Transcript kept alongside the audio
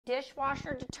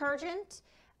dishwasher detergent.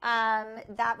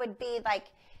 That would be like,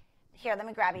 here, let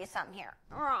me grab you something here.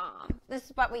 This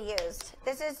is what we used.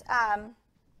 This is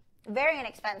very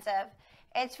inexpensive.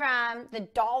 It's from the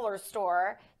dollar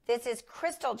store. This is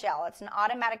Crystal Gel. It's an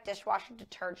automatic dishwasher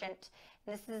detergent.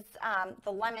 This is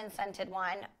the lemon scented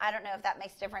one. I don't know if that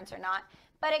makes a difference or not,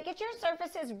 but it gets your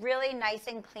surfaces really nice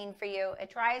and clean for you. It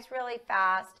dries really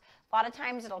fast. A lot of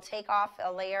times it'll take off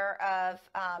a layer of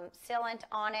sealant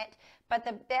on it, but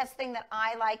the best thing that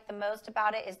I like the most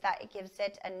about it is that it gives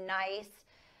it a nice,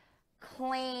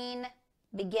 clean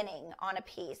beginning on a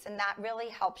piece, and that really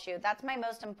helps you. That's my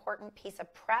most important piece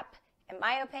of prep, in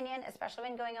my opinion, especially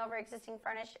when going over existing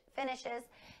finishes,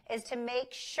 is to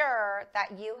make sure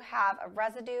that you have a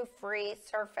residue-free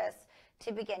surface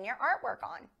to begin your artwork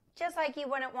on. Just like you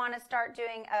wouldn't want to start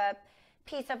doing a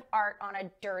piece of art on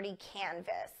a dirty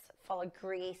canvas full of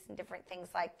grease and different things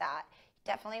like that. You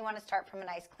definitely want to start from a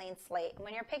nice clean slate. And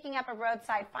when you're picking up a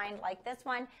roadside find like this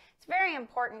one, it's very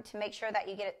important to make sure that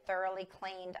you get it thoroughly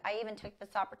cleaned. I even took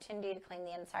this opportunity to clean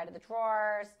the inside of the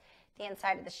drawers, the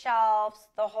inside of the shelves,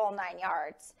 the whole 9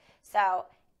 yards. So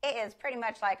it is pretty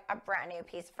much like a brand new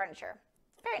piece of furniture.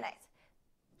 It's very nice.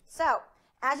 So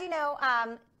as you know,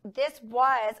 this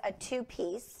was a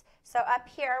 2-piece. So up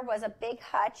here was a big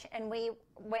hutch, and we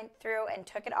went through and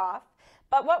took it off.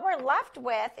 But what we're left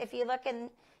with, if you look in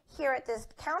here at this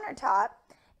countertop,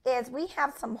 is we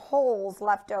have some holes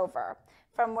left over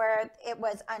from where it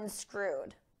was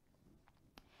unscrewed.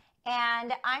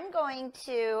 And I'm going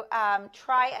to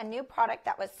try a new product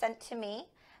that was sent to me.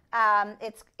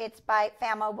 It's by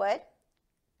Famowood.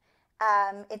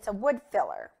 It's a wood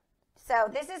filler. So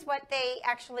this is what they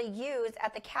actually use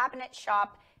at the cabinet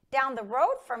shop down the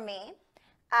road from me.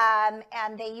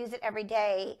 And they use it every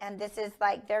day. And this is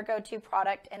like their go-to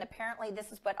product. And apparently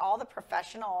this is what all the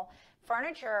professional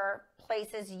furniture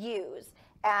places use.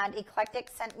 And Eclectic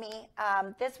sent me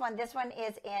this one. This one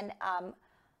is in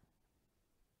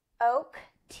oak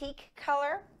teak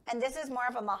color, and this is more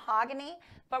of a mahogany,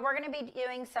 but we're going to be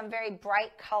doing some very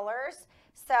bright colors,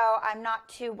 so I'm not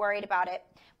too worried about it.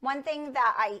 One thing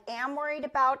that I am worried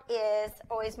about is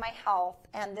always my health,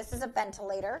 and this is a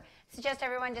ventilator. I suggest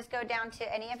everyone just go down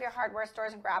to any of your hardware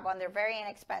stores and grab one. They're very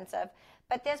inexpensive,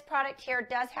 but this product here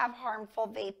does have harmful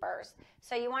vapors,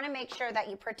 so you want to make sure that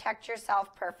you protect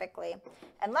yourself perfectly.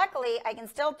 And luckily, I can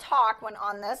still talk when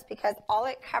on this because all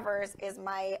it covers is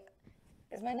my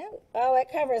nose? Oh, it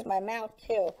covers my mouth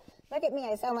too. Look at me,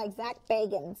 I sound like Zach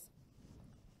Bagans.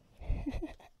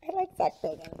 I like Zach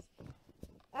Bagans.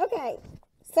 Okay,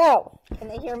 so, can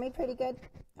they hear me pretty good?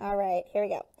 All right, here we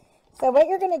go. So what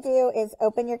you're going to do is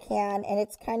open your can, and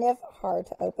it's kind of hard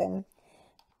to open.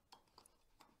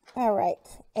 All right,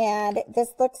 and this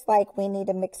looks like we need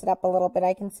to mix it up a little bit.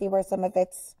 I can see where some of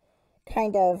it's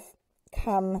kind of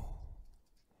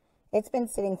it's been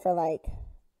sitting for like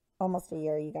almost a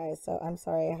year, you guys, so I'm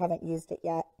sorry I haven't used it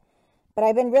yet. But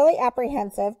I've been really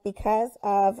apprehensive because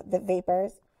of the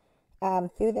vapors.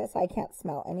 Through this, I can't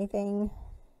smell anything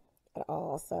at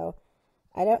all, so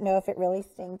I don't know if it really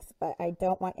stinks, but I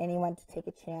don't want anyone to take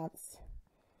a chance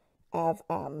of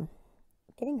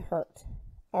getting hurt.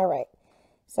 All right,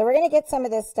 so we're going to get some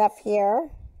of this stuff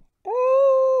here.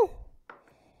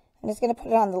 I'm just going to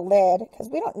put it on the lid because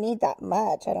we don't need that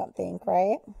much, I don't think,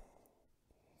 right?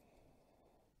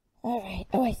 All right.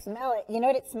 Oh, I smell it. You know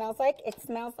what it smells like? It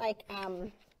smells like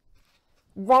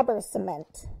rubber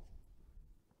cement.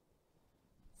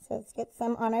 So let's get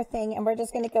some on our thing, and we're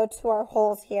just going to go to our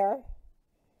holes here.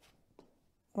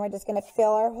 And we're just going to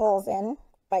fill our holes in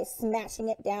by smashing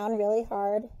it down really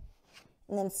hard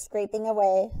and then scraping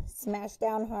away. Smash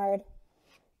down hard,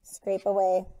 scrape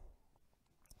away.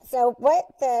 So what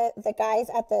the guys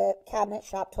at the cabinet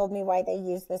shop told me why they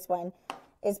use this one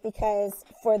is because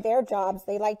for their jobs,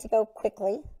 they like to go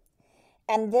quickly.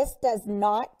 And this does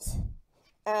not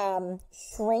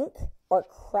shrink or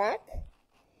crack.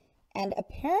 And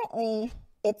apparently,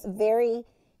 it's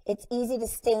easy to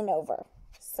stain over,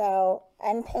 so,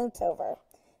 and paint over.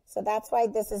 So that's why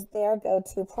this is their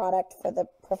go-to product for the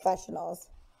professionals.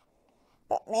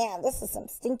 But man, this is some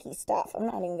stinky stuff. I'm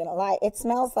not even going to lie. It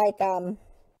smells like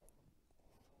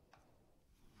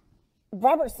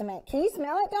rubber cement. Can you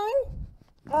smell it, Dawn?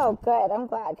 Oh, good. I'm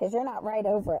glad, because you're not right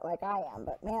over it like I am.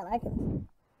 But, man, I can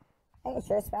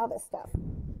sure smell this stuff.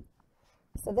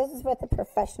 So this is what the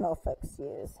professional folks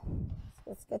use. So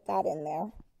let's get that in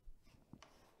there.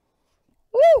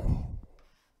 Woo!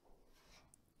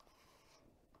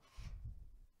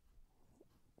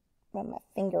 Run my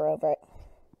finger over it.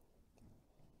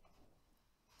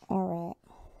 All right.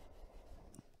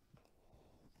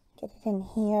 Get it in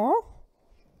here.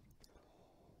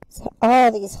 So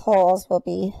all these holes will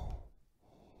be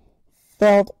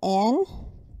filled in.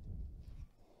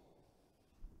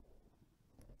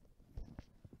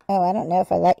 Oh, I don't know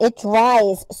if I like it.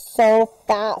 Dries so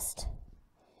fast.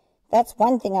 That's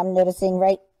one thing I'm noticing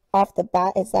right off the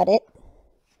bat, is that it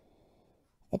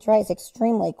dries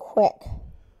extremely quick.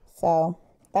 So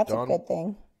that's a good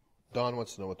thing. Dawn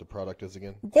wants to know what the product is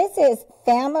again. This is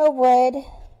Famowood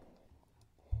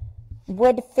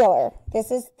Wood Filler.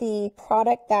 This is the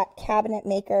product that cabinet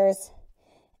makers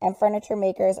and furniture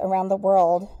makers around the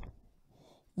world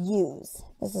use.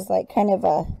 This is like kind of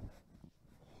a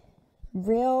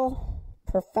real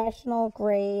professional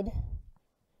grade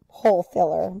hole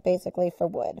filler, basically, for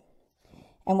wood.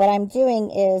 And what I'm doing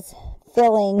is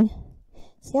filling.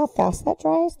 See how fast that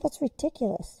dries? That's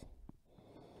ridiculous.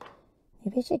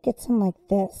 Maybe I should get some like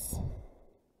this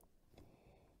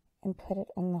and put it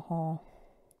in the hole.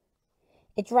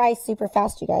 It dries super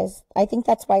fast, you guys. I think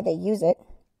that's why they use it.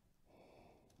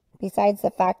 Besides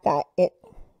the fact that it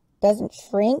doesn't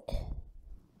shrink,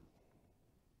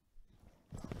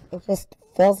 it just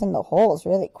fills in the holes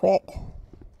really quick.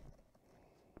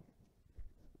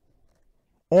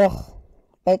 Ugh.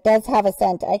 But it does have a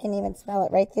scent. I can even smell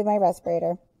it right through my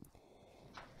respirator.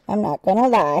 I'm not gonna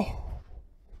lie.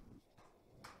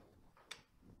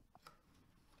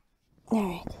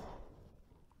 Alright.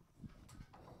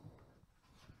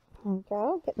 There we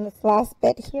go. Getting this last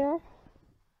bit here.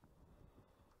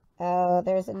 Oh,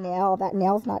 there's a nail. That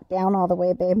nail's not down all the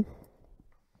way, babe.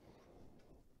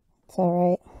 It's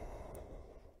alright.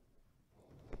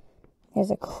 There's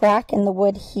a crack in the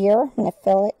wood here. I'm going to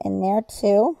fill it in there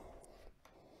too.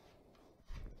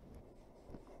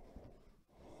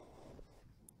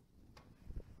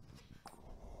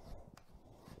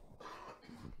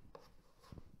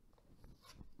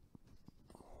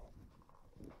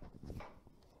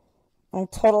 I'm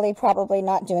totally probably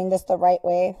not doing this the right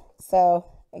way. So,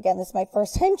 again, this is my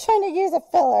first time trying to use a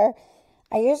filler.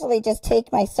 I usually just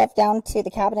take my stuff down to the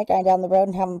cabinet guy down the road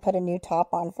and have him put a new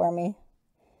top on for me.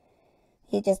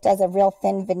 He just does a real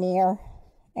thin veneer,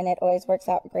 and it always works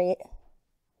out great.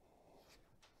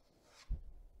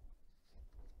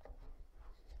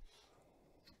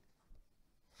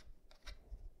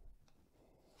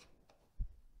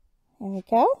 There we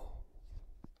go.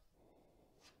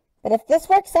 But if this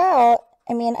works out,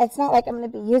 I mean, it's not like I'm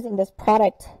going to be using this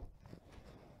product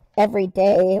every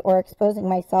day or exposing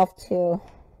myself to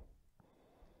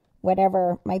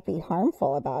whatever might be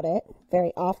harmful about it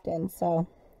very often. So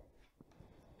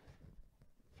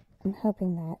I'm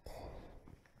hoping that.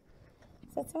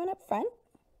 Is that someone up front?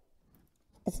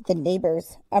 It's the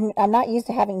neighbors. I'm not used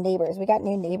to having neighbors. We got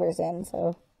new neighbors in,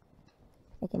 so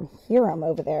I can hear them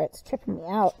over there. It's tripping me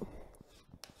out.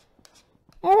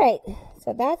 All right,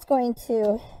 so that's going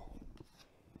to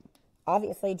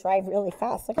obviously dry really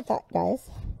fast. Look at that,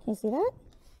 guys. Can you see that?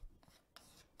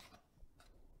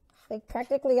 It's like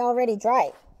practically already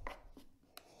dry.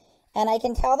 And I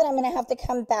can tell that I'm going to have to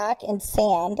come back and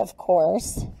sand, of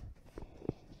course.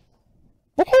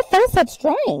 Look how fast that's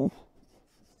drying.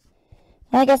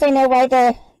 Well, I guess I know why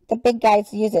the big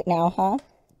guys use it now, huh?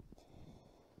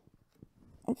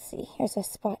 Let's see. Here's a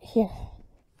spot here.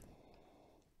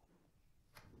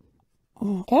 There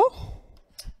we go.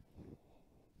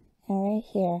 And right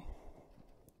here.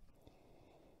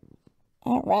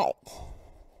 All right.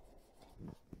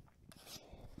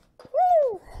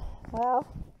 Woo! Well,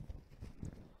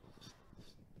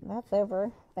 that's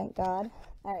over. Thank God.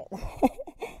 All right.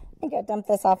 I gotta dump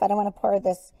this off. I don't want to pour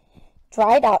this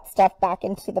dried out stuff back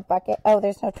into the bucket. Oh,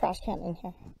 there's no trash can in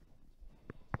here.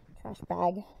 Trash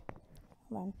bag.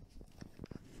 Hold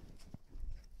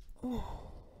on.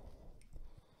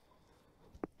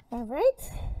 All right.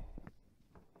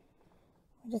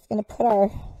 We're just going to put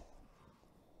our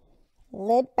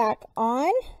lid back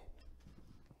on.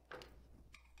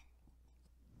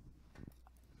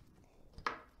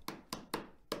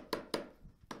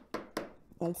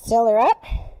 And seal her up.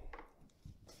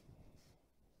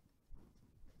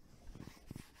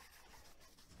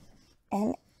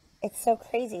 And it's so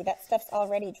crazy. That stuff's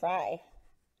already dry.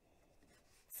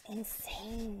 It's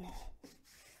insane.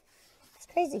 It's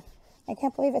crazy. I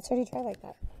can't believe it's already dry like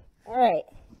that. All right.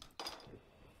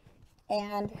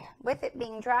 And with it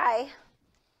being dry,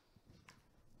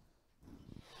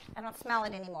 I don't smell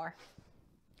it anymore.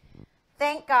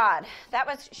 Thank God. That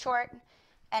was short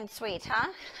and sweet,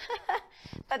 huh?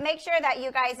 But make sure that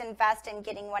you guys invest in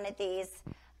getting one of these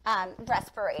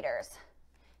respirators.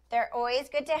 They're always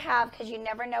good to have because you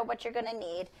never know what you're going to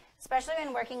need, especially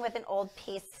when working with an old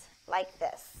piece like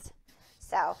this.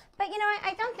 So, but you know,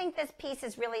 I don't think this piece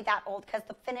is really that old because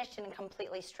the finish didn't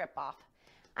completely strip off.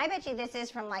 I bet you this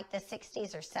is from like the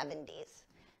 60s or 70s.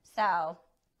 So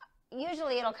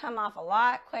usually it'll come off a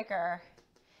lot quicker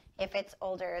if it's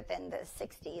older than the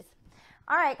 60s.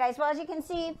 All right, guys. Well, as you can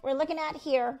see, we're looking at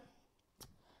here.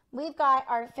 We've got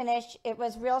our finish. It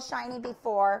was real shiny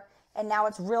before, and now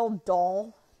it's real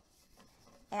dull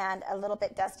and a little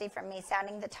bit dusty from me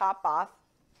sanding the top off.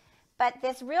 But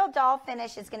this real dull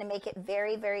finish is going to make it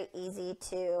very, very easy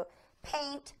to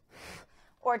paint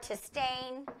or to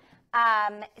stain.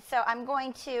 So I'm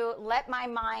going to let my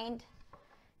mind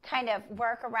kind of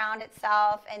work around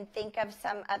itself and think of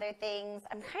some other things.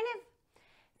 I'm kind of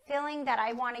feeling that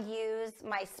I want to use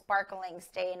my sparkling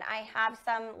stain. I have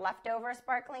some leftover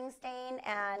sparkling stain,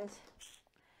 and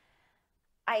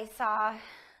I saw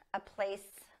a place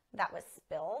that was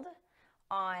spilled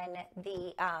on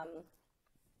the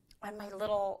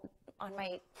on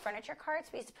my furniture carts.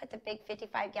 We used to put the big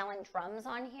 55-gallon drums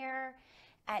on here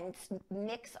and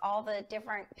mix all the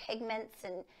different pigments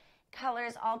and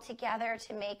colors all together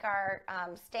to make our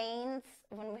stains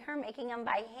when we were making them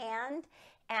by hand.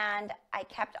 And I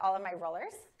kept all of my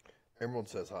rollers. Emerald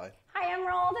says hi. Hi,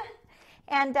 Emerald.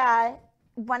 And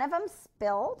one of them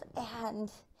spilled, and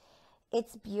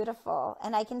it's beautiful.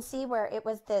 And I can see where it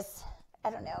was this, I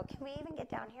don't know, can we even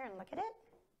get down here and look at it?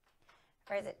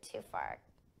 Or is it too far?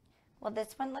 Will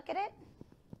this one look at it?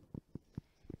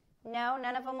 No,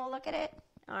 none of them will look at it?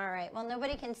 All right, well,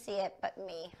 nobody can see it but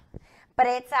me. But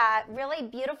it's really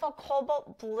beautiful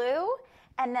cobalt blue.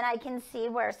 And then I can see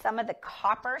where some of the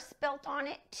copper spilt on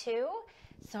it too.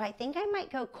 So I think I might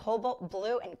go cobalt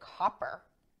blue and copper.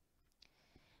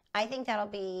 I think that'll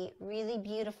be really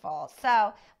beautiful.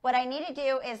 So what I need to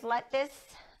do is let this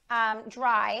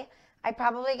dry. I'm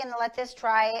probably going to let this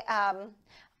dry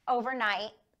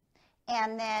overnight,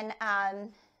 and then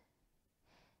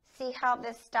see how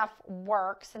this stuff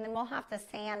works. And then we'll have to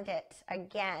sand it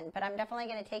again. But I'm definitely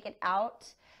going to take it out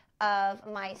of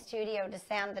my studio to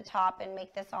sand the top and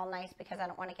make this all nice, because I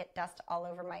don't want to get dust all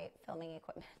over my filming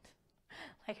equipment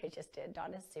like I just did.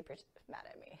 Dawn is super mad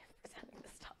at me for sanding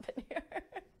this top in here.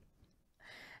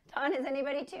 Dawn, is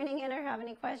anybody tuning in or have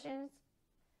any questions?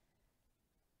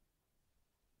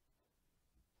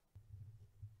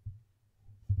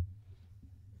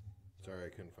 Sorry, I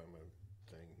couldn't find my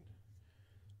thing.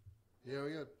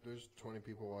 Yeah, there's 20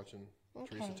 people watching.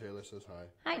 Okay. Teresa Taylor says hi.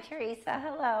 Hi, Teresa.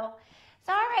 Hello.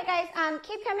 So, all right, guys,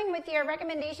 keep coming with your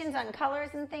recommendations on colors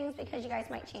and things, because you guys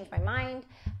might change my mind.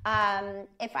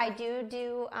 If I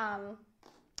do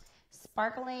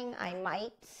sparkling, I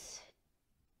might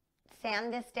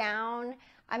sand this down.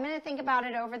 I'm going to think about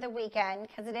it over the weekend,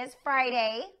 because it is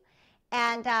Friday.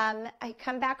 And I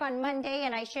come back on Monday,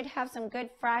 and I should have some good,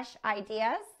 fresh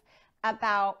ideas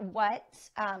about what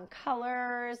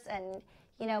colors and,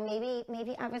 you know,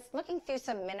 maybe I was looking through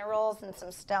some minerals and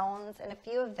some stones, and a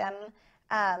few of them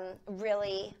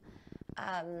really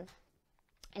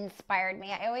inspired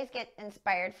me. I always get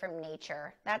inspired from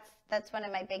nature. That's one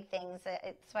of my big things.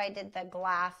 It's why I did the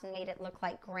glass and made it look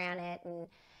like granite,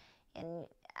 and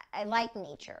I like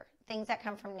nature. Things that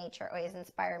come from nature always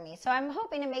inspire me. So I'm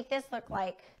hoping to make this look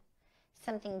like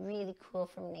something really cool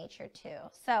from nature too.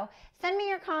 So send me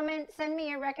your comments, send me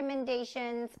your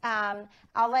recommendations.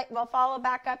 We'll follow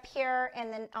back up here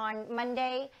and then on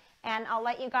Monday, and I'll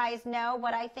let you guys know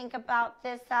what I think about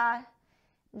this,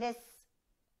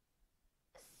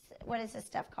 what is this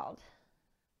stuff called?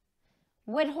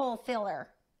 Wood hole filler.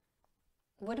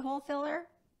 Wood hole filler?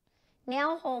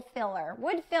 Nail hole filler.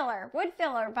 Wood filler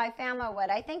by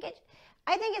Famowood. I think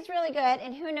it's really good,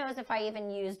 and who knows if I even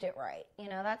used it right. You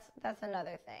know, that's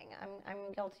another thing.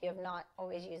 I'm guilty of not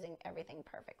always using everything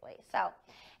perfectly. So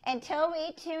until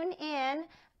we tune in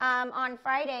on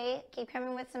Friday, keep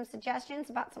coming with some suggestions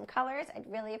about some colors. I'd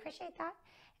really appreciate that.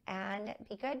 And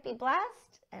be good, be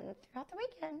blessed, and throughout the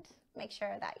weekend, make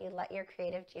sure that you let your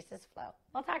creative juices flow.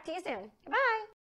 We'll talk to you soon. Goodbye.